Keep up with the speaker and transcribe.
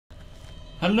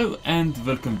Hello and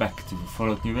welcome back to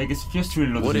Fallout New Vegas. Just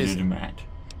reloaded really mad.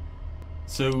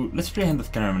 So let's play Hand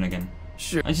of Caravan again.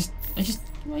 Sure. I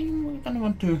kind of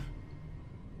want to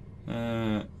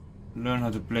learn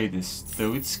how to play this,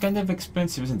 though it's kind of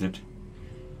expensive, isn't it?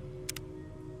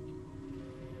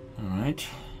 Alright.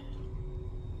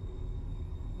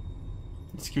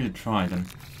 Let's give it a try then.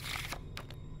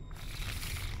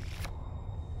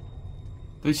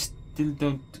 Though I still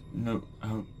don't know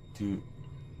how to...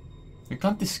 I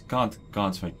can't discard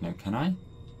cards right now, can I?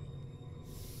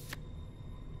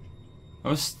 I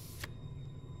was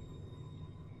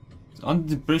under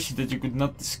the impression that you could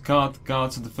not discard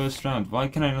cards in the first round. Why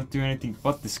can I not do anything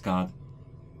but discard?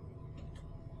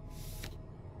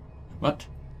 What?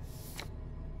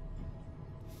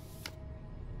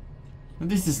 What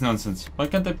is this nonsense? Why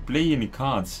can't I play any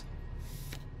cards?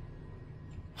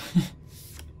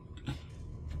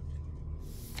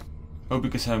 Oh,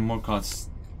 because I have more cards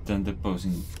than the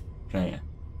opposing player.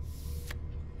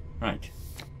 Right.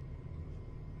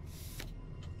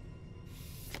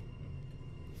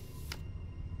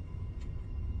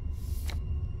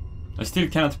 I still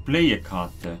cannot play a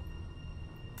card though.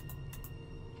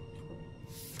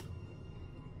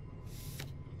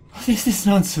 What is this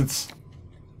nonsense?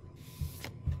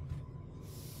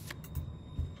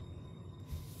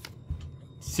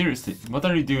 Seriously, what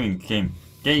are you doing, game?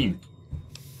 Game!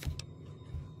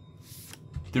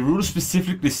 The rule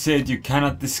specifically said you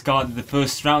cannot discard in the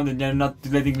first round, and you're not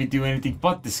letting me do anything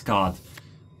but discard.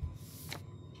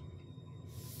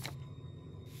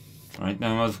 Right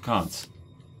now I'm out of cards.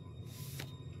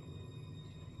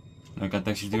 I can't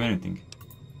actually do anything.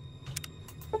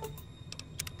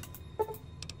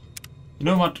 You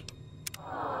know what?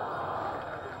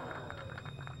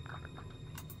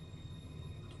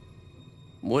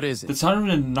 What is it? That's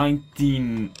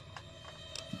 119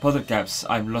 bottle caps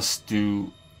I've lost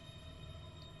to...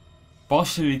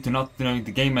 partially to not knowing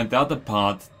the game, and the other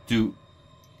part to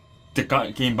the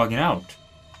game bugging out.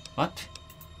 What?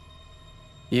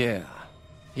 Yeah,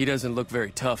 he doesn't look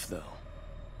very tough though.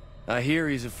 I hear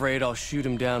he's afraid I'll shoot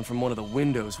him down from one of the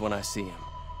windows when I see him.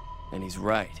 And he's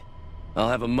right. I'll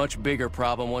have a much bigger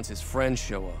problem once his friends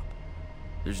show up.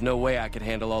 There's no way I could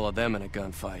handle all of them in a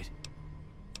gunfight.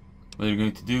 What are you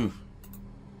going to do?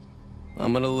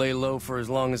 I'm gonna lay low for as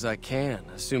long as I can,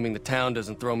 assuming the town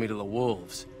doesn't throw me to the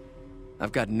wolves.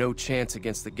 I've got no chance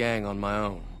against the gang on my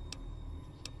own.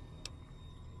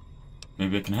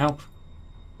 Maybe I can help.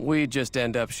 We'd just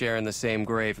end up sharing the same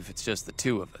grave if it's just the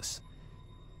two of us.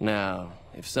 Now,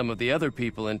 if some of the other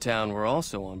people in town were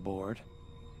also on board...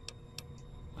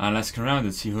 I'll ask around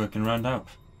and see who I can round up.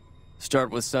 Start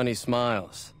with Sunny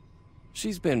Smiles.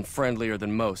 She's been friendlier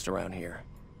than most around here.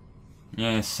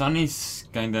 Yeah, Sunny's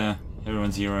kinda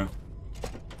everyone's hero.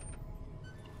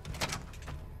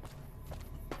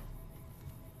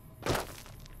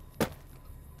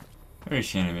 Where is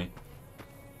she anyway?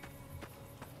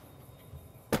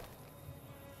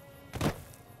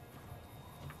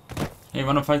 Hey,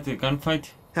 wanna fight the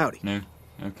gunfight? Howdy. No?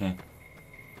 Okay.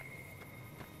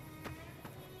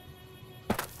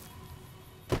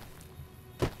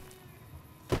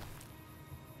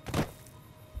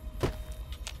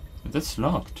 But that's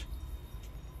locked.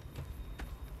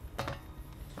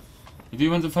 Do you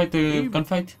want to fight the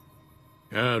gunfight?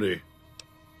 Howdy.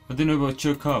 What do you know about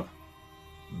Joe Cobb?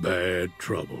 Bad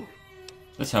trouble.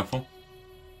 That's helpful.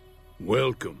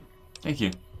 Welcome. Thank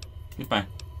you. Goodbye.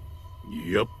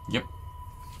 Yep. Yep.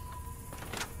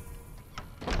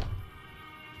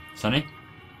 Sunny?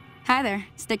 Hi there.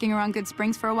 Sticking around Good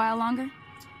Springs for a while longer?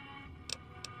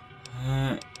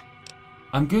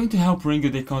 I'm going to help Ringo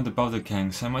take on the Powder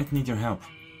Gang, so I might need your help.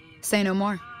 Say no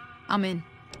more. I'm in.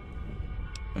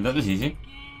 And that was easy.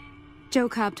 Joe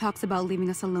Cobb talks about leaving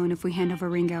us alone if we hand over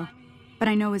Ringo. But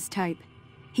I know his type.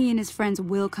 He and his friends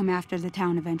will come after the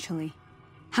town eventually.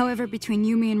 However, between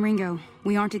you, me, and Ringo,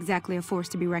 we aren't exactly a force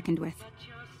to be reckoned with.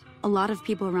 A lot of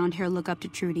people around here look up to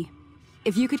Trudy.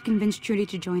 If you could convince Trudy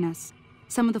to join us,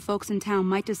 some of the folks in town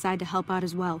might decide to help out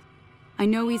as well. I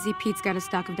know Easy Pete's got a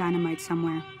stock of dynamite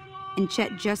somewhere, and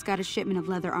Chet just got a shipment of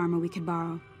leather armor we could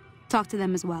borrow. Talk to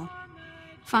them as well.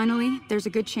 Finally, there's a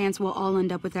good chance we'll all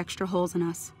end up with extra holes in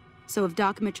us. So if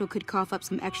Doc Mitchell could cough up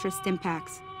some extra stim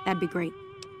packs, that'd be great.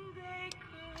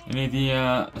 Any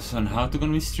idea on how to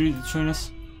convince Trudy to join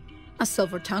us? A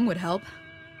silver tongue would help.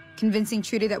 Convincing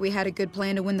Trudy that we had a good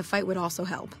plan to win the fight would also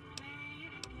help.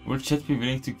 Would Chet be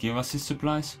willing to give us his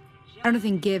supplies? I don't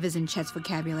think give is in Chet's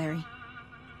vocabulary.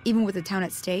 Even with the town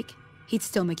at stake, he'd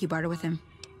still make you barter with him.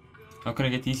 How can I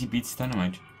get Easy Pete's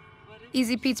dynamite?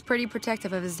 Easy Pete's pretty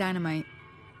protective of his dynamite.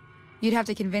 You'd have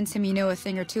to convince him you know a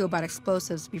thing or two about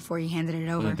explosives before you handed it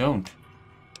over. But I don't.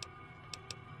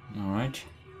 Alright.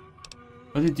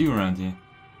 What do you do around here?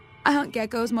 I hunt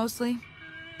geckos mostly.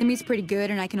 The meat's pretty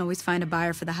good and I can always find a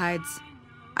buyer for the hides.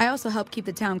 I also help keep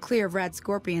the town clear of rad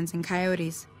scorpions and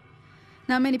coyotes.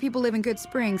 Not many people live in Good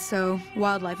Springs, so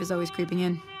wildlife is always creeping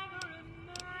in.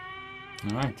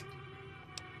 Alright.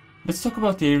 Let's talk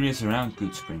about the areas around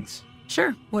Good Springs.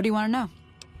 Sure, what do you want to know?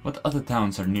 What other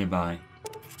towns are nearby?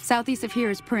 Southeast of here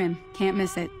is Prim, can't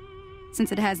miss it.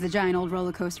 Since it has the giant old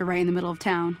roller coaster right in the middle of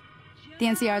town. The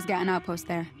NCR's got an outpost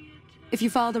there. If you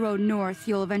follow the road north,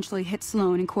 you'll eventually hit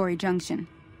Sloan and Quarry Junction.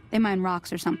 They mine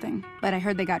rocks or something, but I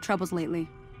heard they got troubles lately.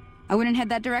 I wouldn't head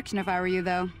that direction if I were you,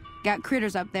 though. Got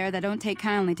critters up there that don't take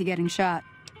kindly to getting shot.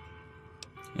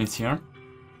 NCR?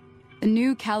 The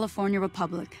New California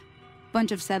Republic.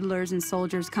 Bunch of settlers and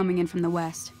soldiers coming in from the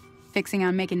west, fixing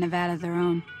on making Nevada their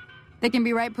own. They can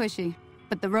be right pushy,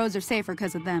 but the roads are safer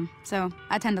because of them, so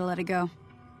I tend to let it go.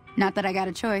 Not that I got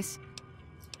a choice.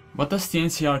 What does the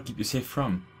NCR keep you safe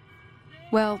from?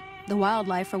 Well, the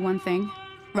wildlife for one thing,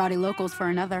 rowdy locals for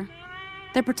another.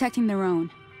 They're protecting their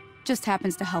own. Just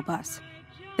happens to help us.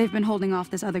 They've been holding off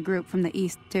this other group from the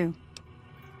east, too.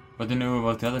 What do you know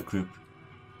about the other group?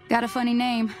 Got a funny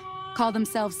name. Call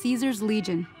themselves Caesar's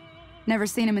Legion. Never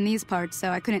seen them in these parts, so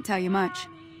I couldn't tell you much.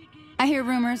 I hear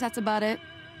rumors, that's about it.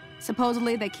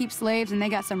 Supposedly they keep slaves and they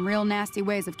got some real nasty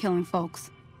ways of killing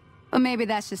folks. But maybe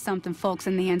that's just something folks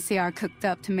in the NCR cooked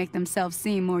up to make themselves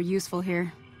seem more useful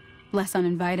here. Less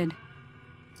uninvited.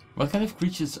 What kind of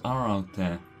creatures are out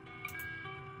there?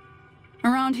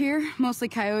 Around here, mostly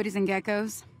coyotes and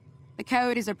geckos. The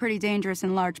coyotes are pretty dangerous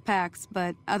in large packs,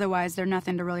 but otherwise they're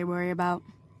nothing to really worry about.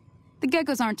 The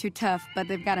geckos aren't too tough, but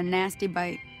they've got a nasty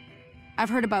bite. I've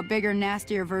heard about bigger,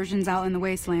 nastier versions out in the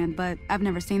wasteland, but I've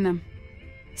never seen them.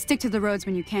 Stick to the roads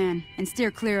when you can, and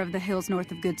steer clear of the hills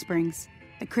north of Good Springs.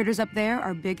 The critters up there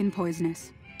are big and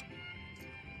poisonous.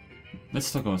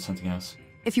 Let's talk about something else.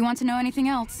 If you want to know anything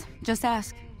else, just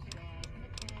ask.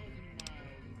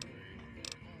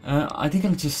 I think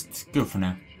I'll just go for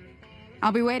now.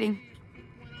 I'll be waiting.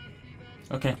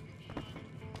 Okay.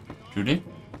 Judy?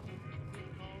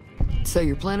 So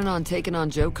you're planning on taking on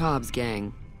Joe Cobb's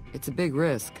gang. It's a big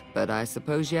risk, but I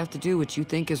suppose you have to do what you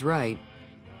think is right.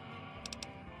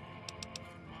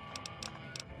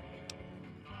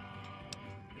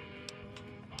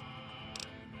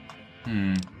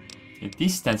 If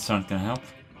these stats aren't gonna help.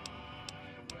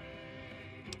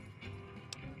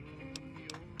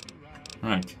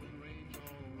 Right.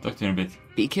 Talk to you in a bit.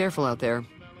 Be careful out there.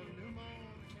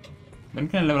 When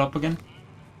can I level up again?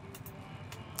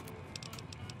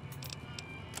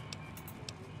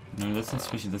 No, that's not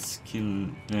special, that's skill.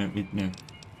 No, wait, no.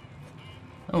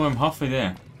 Oh, I'm halfway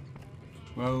there.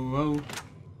 Whoa, whoa.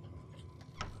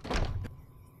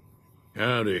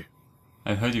 Howdy.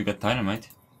 I heard you got dynamite.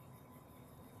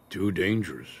 Too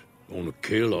dangerous. Gonna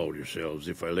kill all yourselves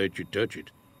if I let you touch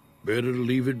it. Better to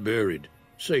leave it buried.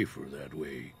 Safer that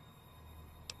way.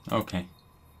 Okay.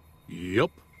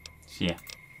 Yup. Yeah.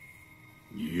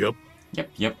 Yup.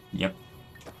 Yep.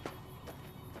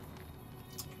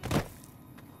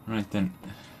 Right then.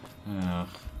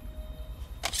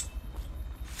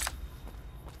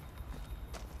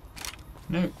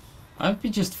 No, I'd be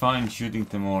just fine shooting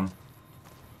them all.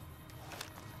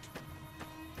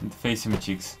 And face him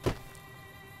chicks.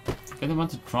 I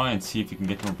want to try and see if we can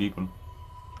get more people.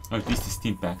 Or at least the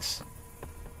steam packs.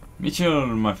 Mitchell,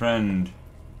 my friend.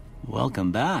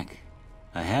 Welcome back.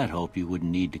 I had hoped you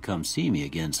wouldn't need to come see me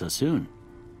again so soon.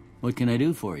 What can I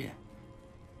do for you?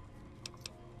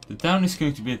 The town is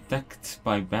going to be attacked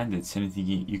by bandits. Anything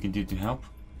you can do to help?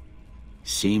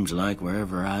 Seems like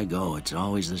wherever I go, it's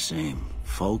always the same.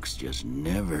 Folks just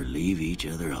never leave each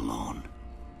other alone.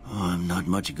 Oh, I'm not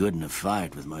much good in a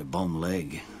fight with my bum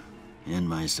leg. And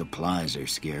my supplies are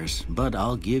scarce, but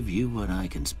I'll give you what I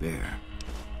can spare.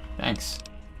 Thanks.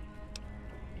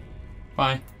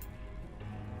 Bye.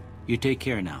 You take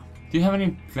care now. Do you have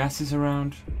any glasses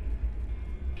around?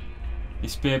 A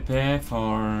spare pair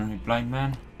for a blind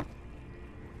man?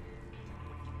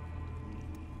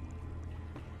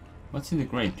 What's in the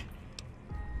grate?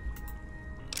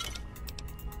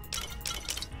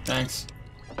 Thanks.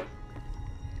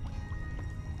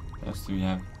 What else do we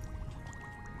have?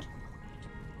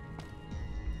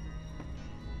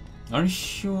 Are you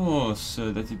sure,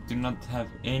 sir, that you do not have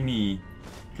any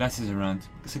glasses around?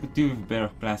 Because I could do with a pair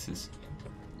of glasses.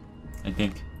 I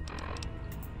think.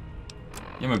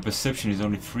 Yeah, my perception is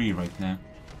only 3 right now.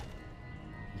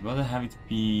 I'd rather have it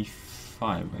be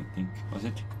 5, I think. Was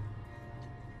it?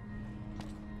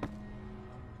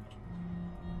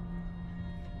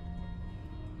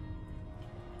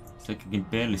 It's like I can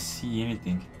barely see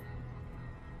anything.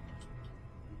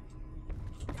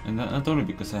 And not only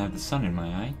because I have the sun in my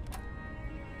eye.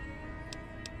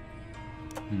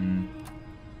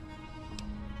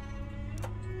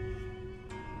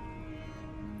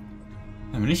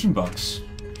 Ammunition box.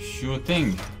 Sure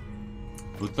thing.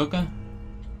 Bootlocker.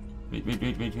 Wait.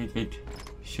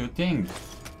 Sure thing.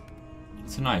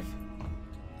 It's a knife.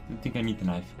 Don't think I need the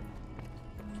knife.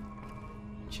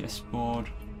 Chessboard.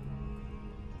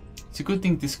 It's a good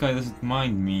thing this guy doesn't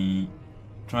mind me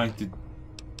trying to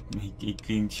make a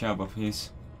clean job of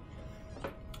his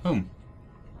home.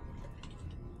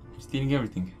 Stealing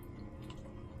everything.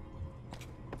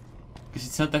 Because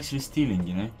it's not actually stealing,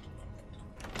 you know?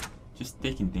 Just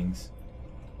taking things.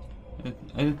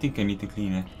 I don't think I need to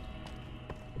clean it.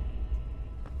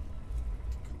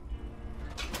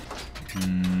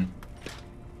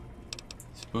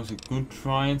 Suppose I could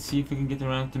try and see if I can get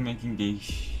around to making the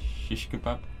shish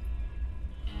kebab.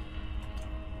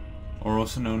 Or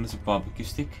also known as a barbecue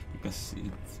stick, because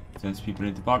it turns people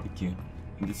into barbecue.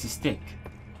 And it's a stick.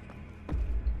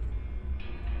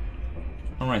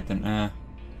 Alright then, have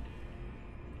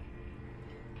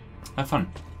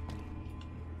fun.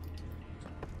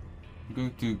 I'm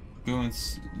going to go and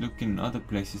look in other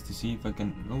places to see if I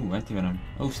can... Oh, antivenom.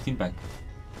 Oh, steam pack.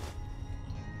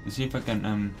 To see if I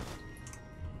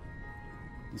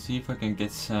can,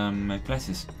 get some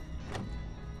classes.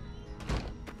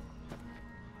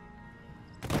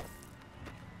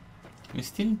 I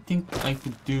still think I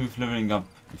could do with leveling up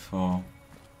before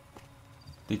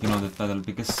taking on that battle,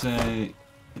 because at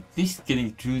least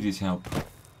getting through this help.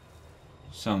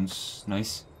 Sounds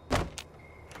nice.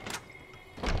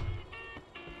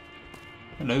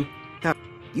 Hello.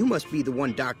 You must be the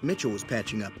one Doc Mitchell was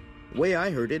patching up. The way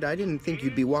I heard it, I didn't think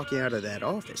you'd be walking out of that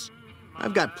office.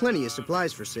 I've got plenty of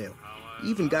supplies for sale.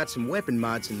 Even got some weapon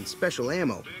mods and special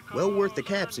ammo. Well worth the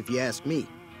caps if you ask me.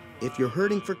 If you're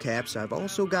hurting for caps, I've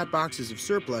also got boxes of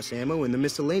surplus ammo in the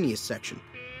miscellaneous section.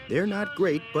 They're not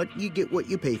great, but you get what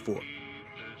you pay for.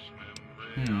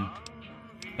 I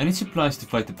need supplies to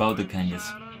fight the powder gangers.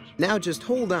 Now just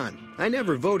hold on. I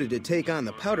never voted to take on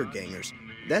the powder gangers.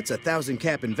 That's a 1,000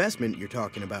 cap investment you're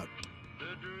talking about.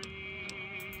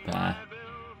 Bah.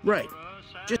 Right.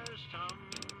 Just...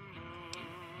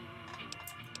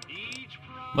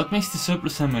 What makes the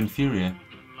surplus ammo inferior?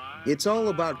 It's all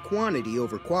about quantity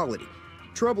over quality.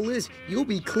 Trouble is, you'll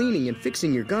be cleaning and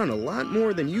fixing your gun a lot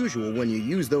more than usual when you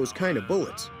use those kind of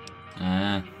bullets.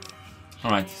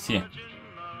 Alright, see ya.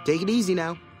 Take it easy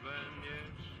now.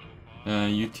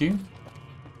 You too?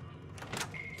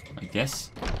 I guess.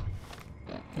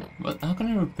 But how can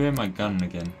I repair my gun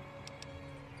again?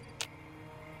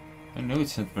 I know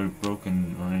it's not very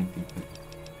broken or anything, but...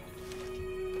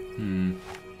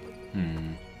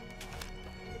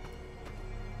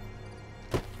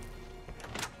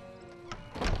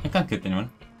 I can't get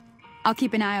anyone. I'll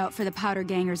keep an eye out for the powder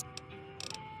gangers.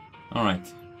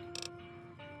 Alright.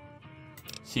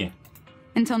 See ya.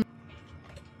 Until...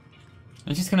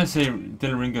 I'm just gonna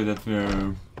tell Ringo that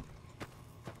we're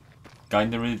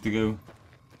kinda ready to go,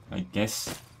 I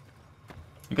guess.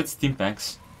 I got steam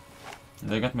packs,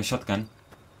 and I got my shotgun.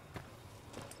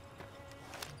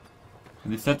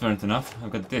 And if that weren't enough,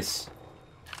 I've got this.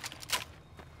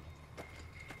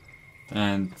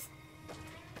 And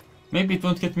maybe it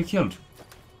won't get me killed.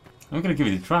 I'm gonna give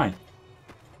it a try.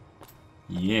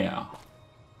 Yeah.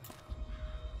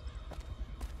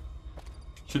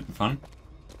 Should be fun.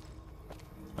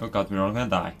 Oh god, we're all gonna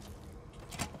die.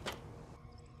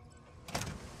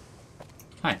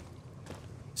 Hi.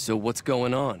 So what's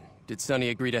going on? Did Sonny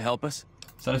agree to help us?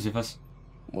 Sonny's with us.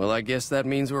 Well, I guess that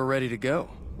means we're ready to go.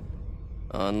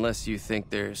 Unless you think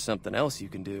there's something else you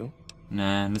can do.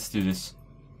 Nah, let's do this.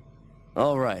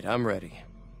 Alright, I'm ready.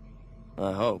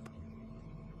 I hope.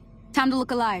 Time to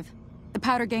look alive. The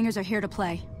powder gangers are here to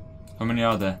play. How many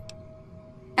are there?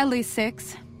 At least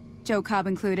 6. Joe Cobb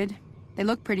included. They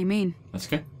look pretty mean. Let's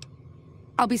go.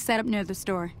 I'll be set up near the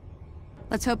store.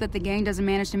 Let's hope that the gang doesn't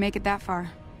manage to make it that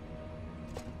far.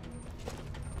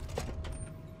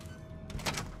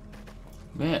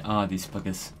 Where are these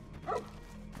buggers?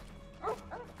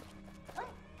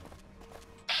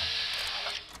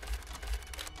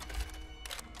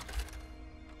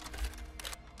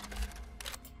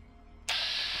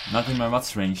 Not in my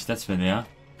watch range, that's where they are.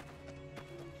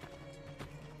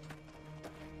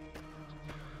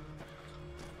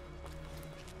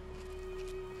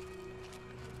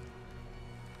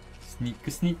 Sneak,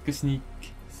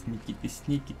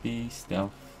 sneaky,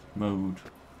 stealth mode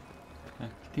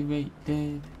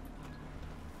activated.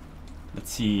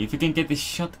 Let's see if we can get a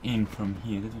shot in from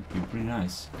here. That would be pretty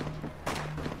nice.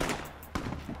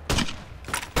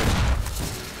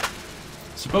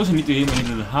 Suppose I need to aim a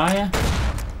little higher.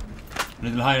 A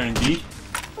little higher indeed.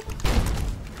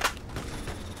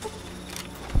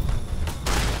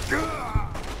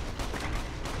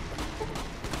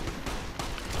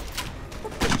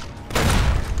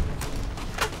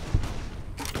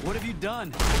 What have you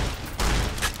done?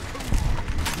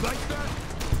 Like that?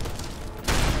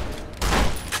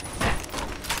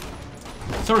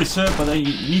 Sorry, sir, but I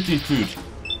need to intrude.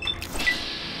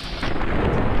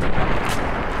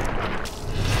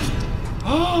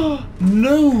 Oh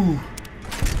no!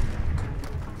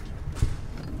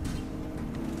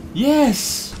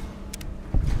 Yes!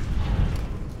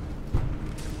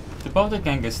 The Boulder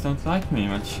gangers don't like me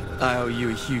much. I owe you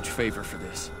a huge favor for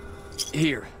this.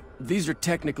 Here, these are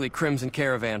technically Crimson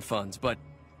Caravan funds, but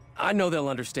I know they'll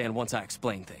understand once I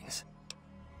explain things.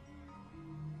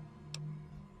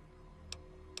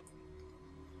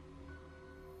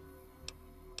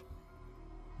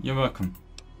 You're welcome.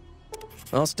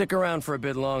 I'll stick around for a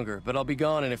bit longer, but I'll be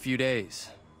gone in a few days.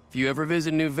 If you ever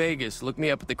visit New Vegas, look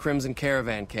me up at the Crimson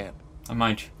Caravan camp. I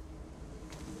might.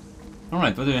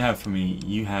 Alright, what do you have for me?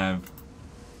 You have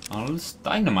all this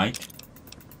dynamite.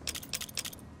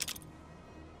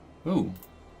 Oh,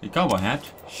 a cowboy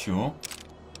hat, sure.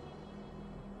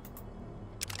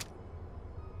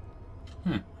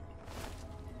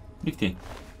 Nifty.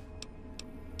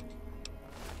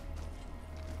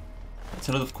 It's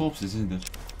a lot of corpses, isn't it?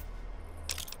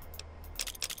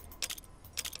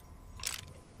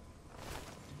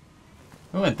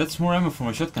 Oh, and that's more ammo for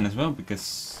my shotgun as well,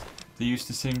 because they use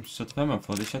the same sort of ammo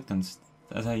for the shotguns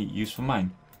as I use for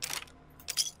mine.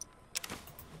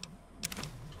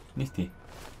 Nifty.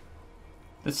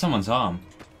 That's someone's arm.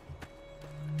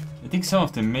 I think some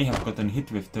of them may have gotten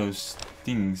hit with those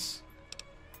things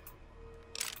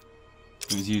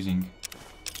he was using.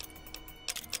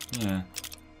 Yeah.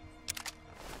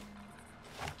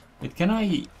 Wait, can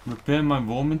I repair my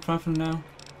Warmint rifle now?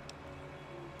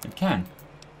 I can.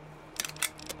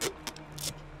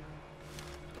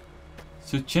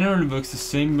 So it generally works the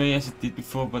same way as it did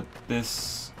before, but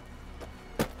there's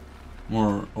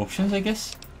more options, I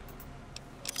guess?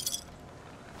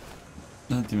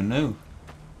 I don't even know.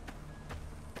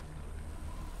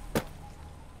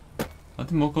 Are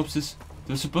there more corpses?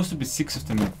 There was supposed to be 6 of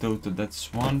them in total.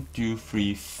 That's 1, 2,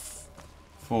 3,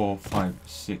 4, 5,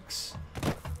 6.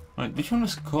 Alright, which one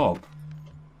was Cobb?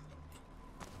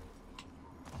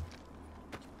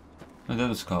 Oh, that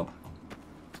was Cobb.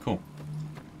 Cool.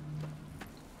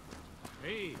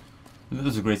 Hey. That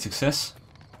was a great success.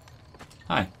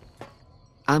 Hi.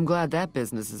 I'm glad that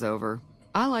business is over.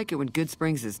 I like it when Good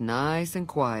Springs is nice and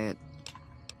quiet.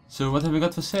 So what have we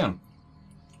got for sale?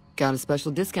 Got a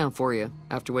special discount for you,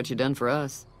 after what you done for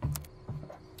us.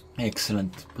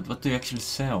 Excellent. But what do you actually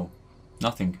sell?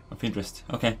 Nothing of interest.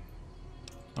 Okay.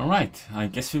 Alright, I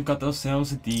guess we've got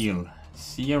ourselves a deal.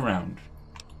 See you around.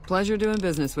 Pleasure doing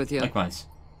business with you. Likewise.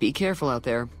 Be careful out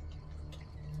there.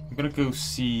 I'm gonna go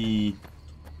see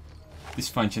this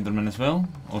fine gentleman as well,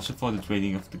 also for the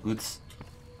trading of the goods.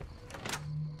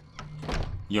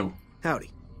 Yo.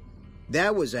 Howdy.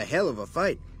 That was a hell of a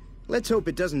fight. Let's hope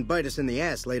it doesn't bite us in the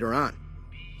ass later on.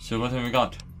 So what have we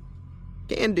got?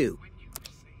 Can do.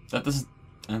 That doesn't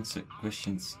answer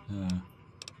questions.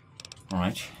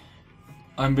 Alright.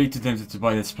 I'm way too tempted to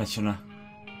buy that spatula.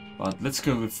 But let's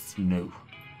go with no.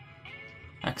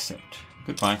 Accept.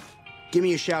 Goodbye. Give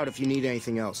me a shout if you need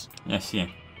anything else. Yes, yeah.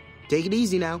 Take it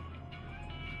easy now.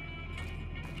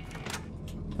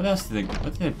 What else did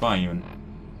I buy even?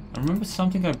 I remember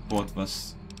something I bought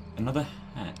was another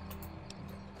hat.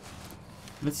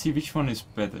 Let's see which one is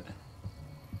better.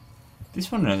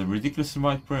 This one has a ridiculously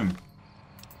wide brim.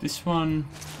 This one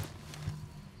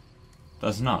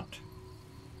does not.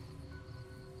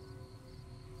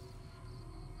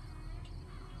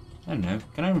 I don't know.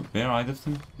 Can I repair either of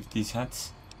them with these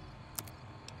hats?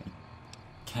 I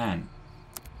can.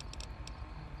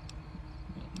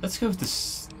 Let's go with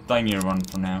this tinier one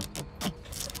for now.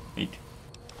 Wait.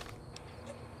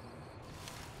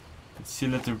 Let's see,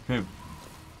 let the repair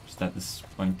status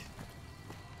point.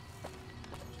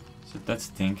 So that's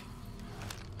the thing.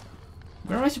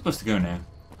 Where am I supposed to go now?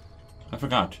 I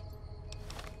forgot.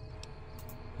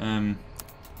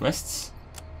 Quests?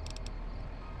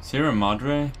 Sierra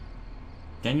Madre?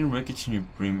 Canyon wreckage in your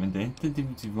brim and enter the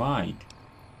divide.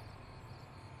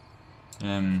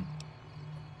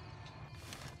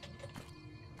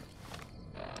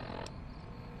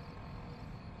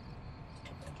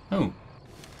 Oh,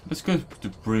 let's go to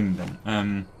brim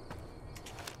then.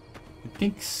 I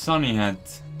think Sonny had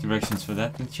directions for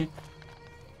that, didn't she?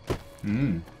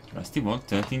 Rusty Walk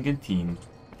 13 canteen.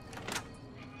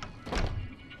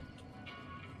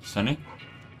 Sonny?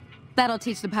 That'll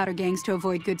teach the powder gangs to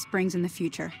avoid good springs in the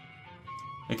future.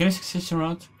 Can I suggest a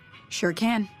route? Sure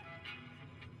can.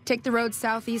 Take the road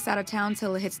southeast out of town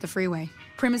till it hits the freeway.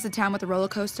 Prim is the town with the roller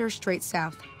coaster straight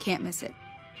south. Can't miss it.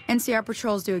 NCR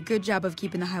patrols do a good job of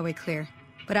keeping the highway clear,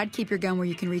 but I'd keep your gun where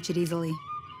you can reach it easily.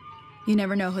 You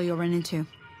never know who you'll run into.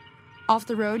 Off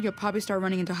the road, you'll probably start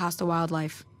running into hostile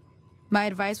wildlife. My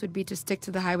advice would be to stick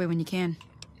to the highway when you can.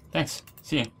 Thanks.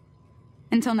 See ya.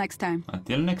 Until next time.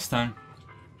 Until next time.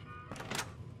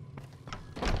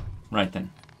 Right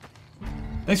then.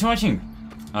 Thanks for watching.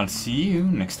 I'll see you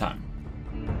next time.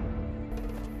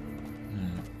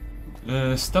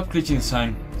 Stop glitching,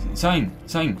 sign.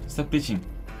 Stop glitching.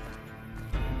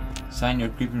 Sign, you're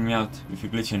creeping me out if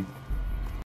you're glitching.